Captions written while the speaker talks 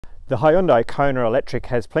The Hyundai Kona Electric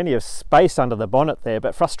has plenty of space under the bonnet there,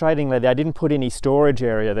 but frustratingly they didn't put any storage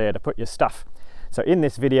area there to put your stuff. So in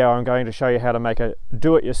this video I'm going to show you how to make a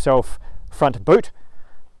do-it-yourself front boot,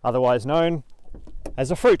 otherwise known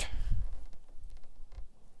as a Froot.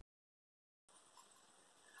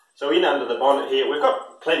 So in under the bonnet here we've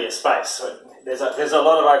got plenty of space. So there's a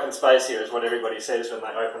lot of open space here is what everybody says when they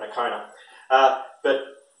open a Kona. But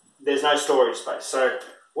there's no storage space. So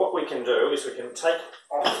what we can do is we can take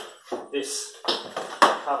off this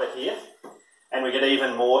cover here and we get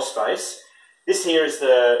even more space. This here is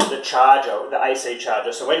the charger, the AC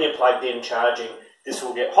charger. So when you're plugged in charging, this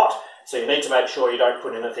will get hot. So you need to make sure you don't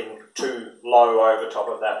put anything too low over top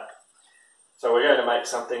of that. So we're going to make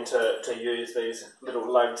something to use these little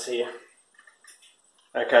lugs here.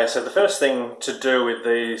 Okay, so the first thing to do with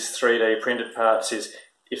these 3D printed parts is,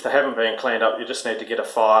 if they haven't been cleaned up, you just need to get a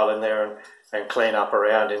file in there and clean up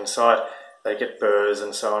around inside. They get burrs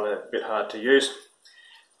and so on, they're a bit hard to use.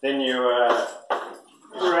 Then you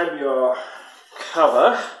grab your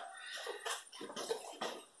cover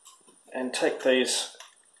and take these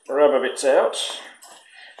rubber bits out.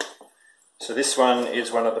 So this one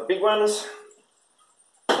is one of the big ones.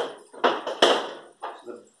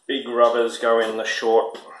 The big rubbers go in the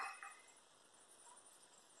short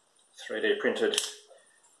 3D printed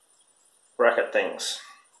bracket things.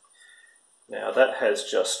 Now that has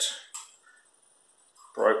just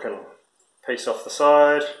broken piece off the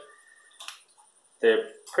side. They're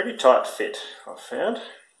pretty tight fit, I've found.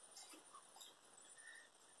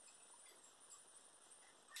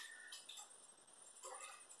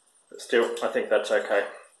 But still, I think that's okay.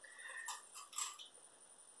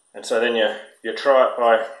 And so then you try it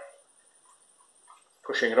by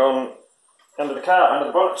pushing it on under the car, under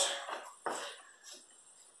the bonnet.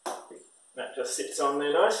 That just sits on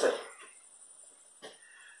there nicely.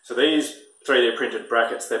 So these 3D printed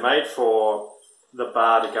brackets, they're made for the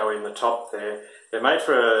bar to go in the top there. They're made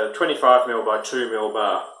for a 25mm by 2mm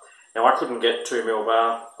bar. Now I couldn't get 2mm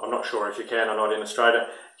bar. I'm not sure if you can or not in Australia.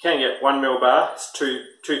 You can get 1mm bar, it's too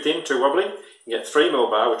thin, too wobbly. You can get 3mm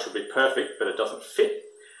bar, which would be perfect, but it doesn't fit.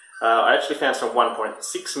 I actually found some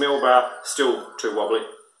 1.6mm bar, still too wobbly.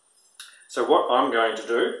 So what I'm going to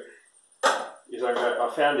do is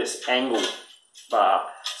I found this angle bar.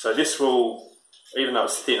 So this will, even though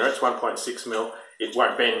it's thinner, it's 1.6mm, it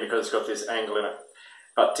won't bend because it's got this angle in it.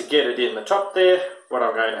 But to get it in the top there, what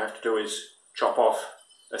I'm going to have to do is chop off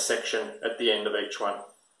a section at the end of each one.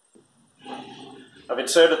 I've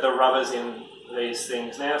inserted the rubbers in these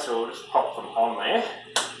things now, so we'll just pop them on there.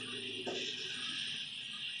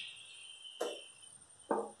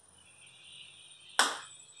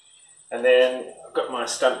 And then I've got my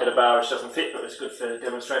stunt bit of bar which doesn't fit, but it's good for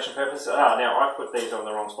demonstration purposes. Now I put these on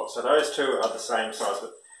the wrong spot. So those two are the same size,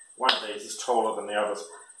 but one of these is taller than the others.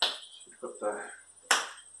 Put the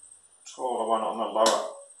taller one on the lower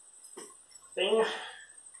thing.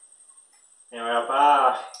 Now our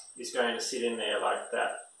bar is going to sit in there like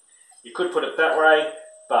that. You could put it that way,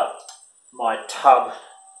 but my tub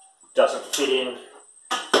doesn't fit in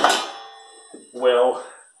well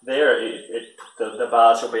there. The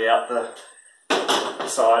bars will be out the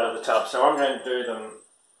side of the tub, so I'm going to do them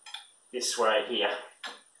this way here.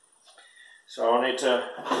 So I'll need to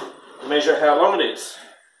measure how long it is.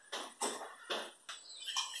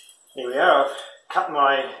 Here we are. I've cut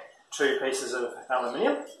my two pieces of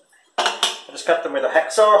aluminium. I just cut them with a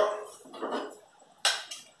hacksaw.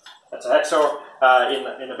 That's a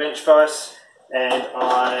hacksaw in the bench vise, and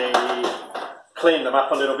I clean them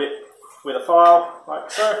up a little bit with a file like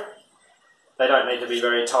so. They don't need to be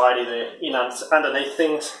very tidy, they're in underneath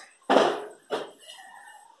things.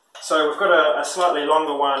 So we've got a slightly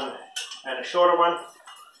longer one and a shorter one.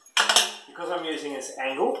 Because I'm using this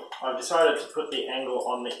angle, I've decided to put the angle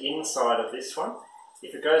on the inside of this one.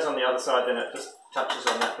 If it goes on the other side, then it just touches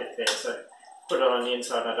on that bit there. So put it on the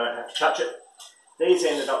inside and I don't have to touch it. These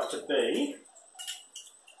ended up to be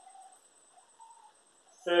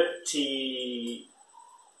 30,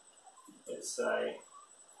 let's say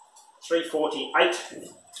 348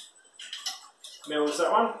 mils,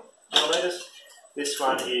 that one, millimeters. This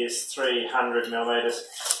one is 300 millimeters.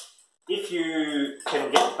 If you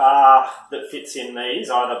can get bar that fits in these,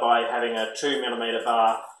 either by having a 2mm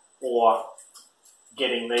bar or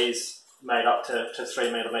getting these made up to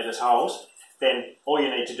 3mm holes, then all you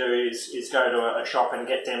need to do is go to a shop and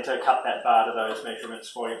get them to cut that bar to those measurements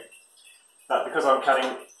for you. But because I'm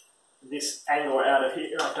cutting this angle out of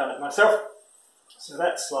here, I've done it myself. So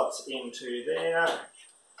that slots into there,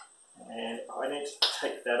 and I need to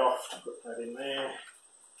take that off to put that in there.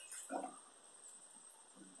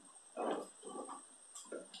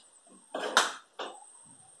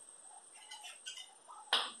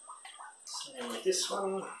 And with this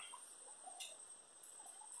one,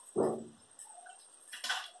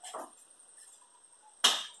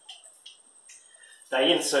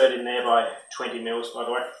 they insert in there by 20 mils, by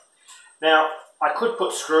the way. Now, I could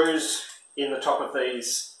put screws in the top of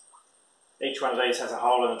these. Each one of these has a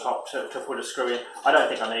hole in the top to put a screw in. I don't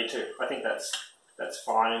think I need to. I think that's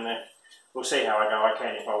fine in there. We'll see how I go. I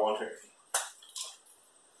can if I want to.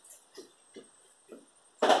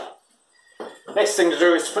 Next thing to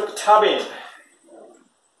do is to put the tub in.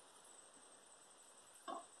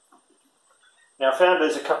 Now I found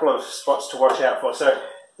there's a couple of spots to watch out for. So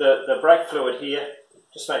the brake fluid here,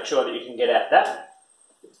 just make sure that you can get at that.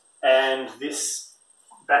 And this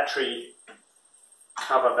battery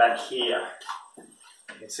cover back here,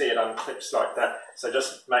 you can see it unclips like that. So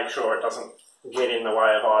just make sure it doesn't get in the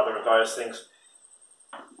way of either of those things.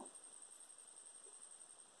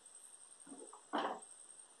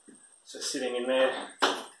 So sitting in there,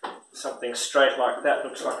 something straight like that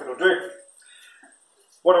looks like it'll do.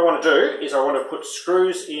 What I want to do is I want to put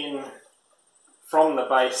screws in from the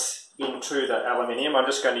base into the aluminium. I'm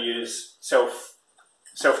just going to use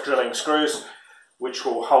self-drilling screws, which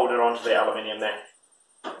will hold it onto the aluminium there.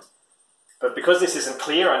 But because this isn't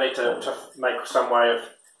clear, I need to make some way of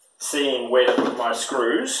seeing where to put my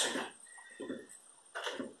screws.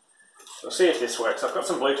 So we'll see if this works. I've got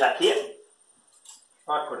some blue tack here.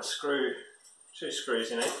 I put two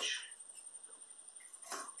screws in each.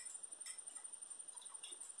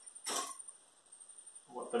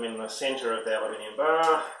 Put them in the centre of the aluminium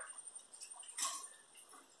bar.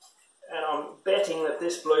 And I'm betting that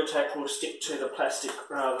this blue tack will stick to the plastic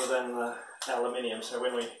rather than the aluminium. So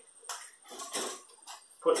when we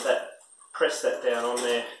press that down on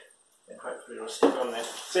there, then hopefully it'll stick on there.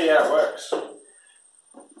 See how it works.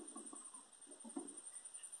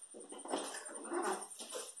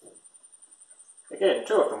 Again,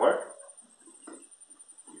 two of them work.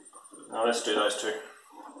 Now let's do those two.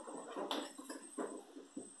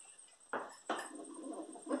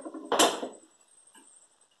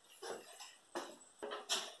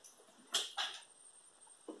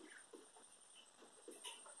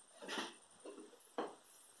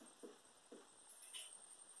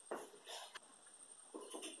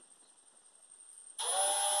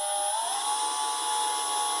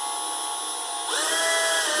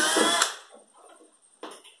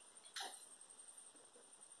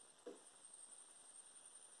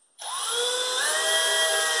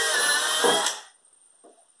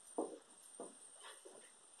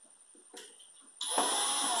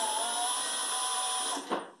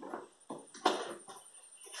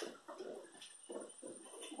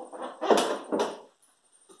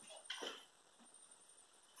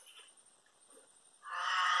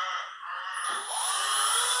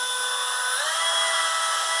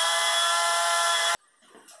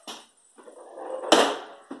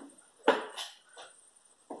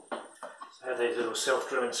 Have these little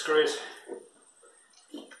self-drilling screws.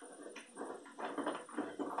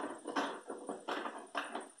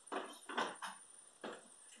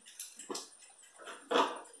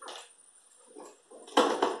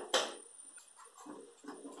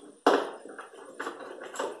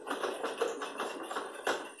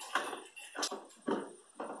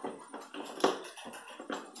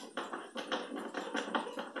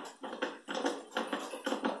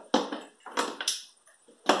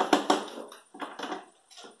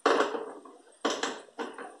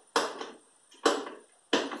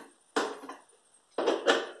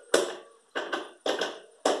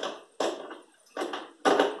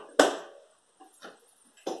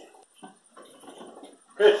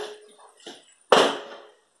 Good.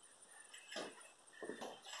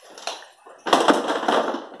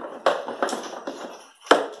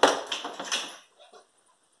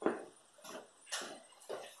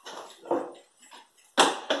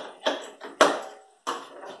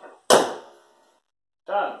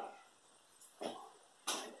 Done.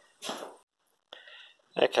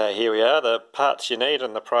 Okay, here we are, the parts you need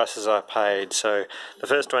and the prices I paid. So the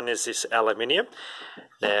first one is this aluminium.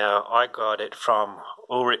 Now I got it from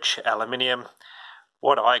Ulrich Aluminium.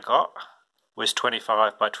 What I got was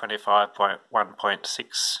 25 by 25.1.6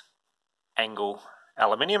 angle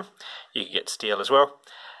aluminium. You can get steel as well.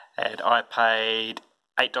 And I paid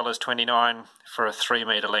 $8.29 for a 3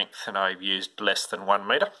 metre length, and I've used less than 1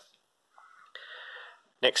 metre.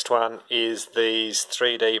 Next one is these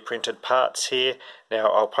 3D printed parts here.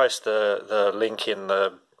 Now I'll post the link in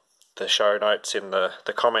the show notes in the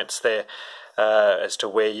comments there as to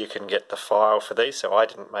where you can get the file for these. So I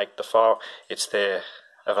didn't make the file, it's there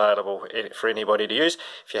available for anybody to use.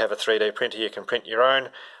 If you have a 3D printer you can print your own.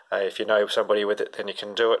 If you know somebody with it, then you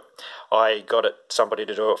can do it. I got somebody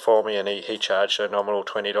to do it for me, and he charged a nominal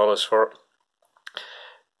 $20 for it.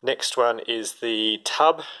 Next one is the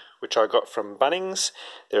tub, which I got from Bunnings.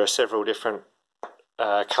 There are several different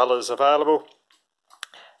colours available,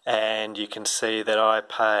 and you can see that I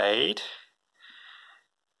paid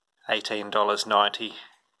 $18.90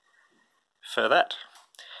 for that.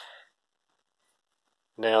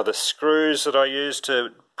 Now the screws that I use to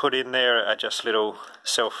put in there are just little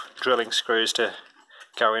self-drilling screws to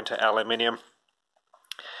go into aluminium.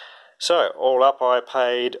 So all up I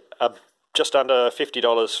paid just under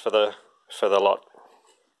 $50 for the lot.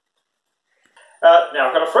 Now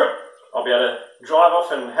I've got a Froot. I'll be able to drive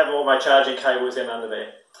off and have all my charging cables in under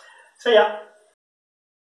there. See ya!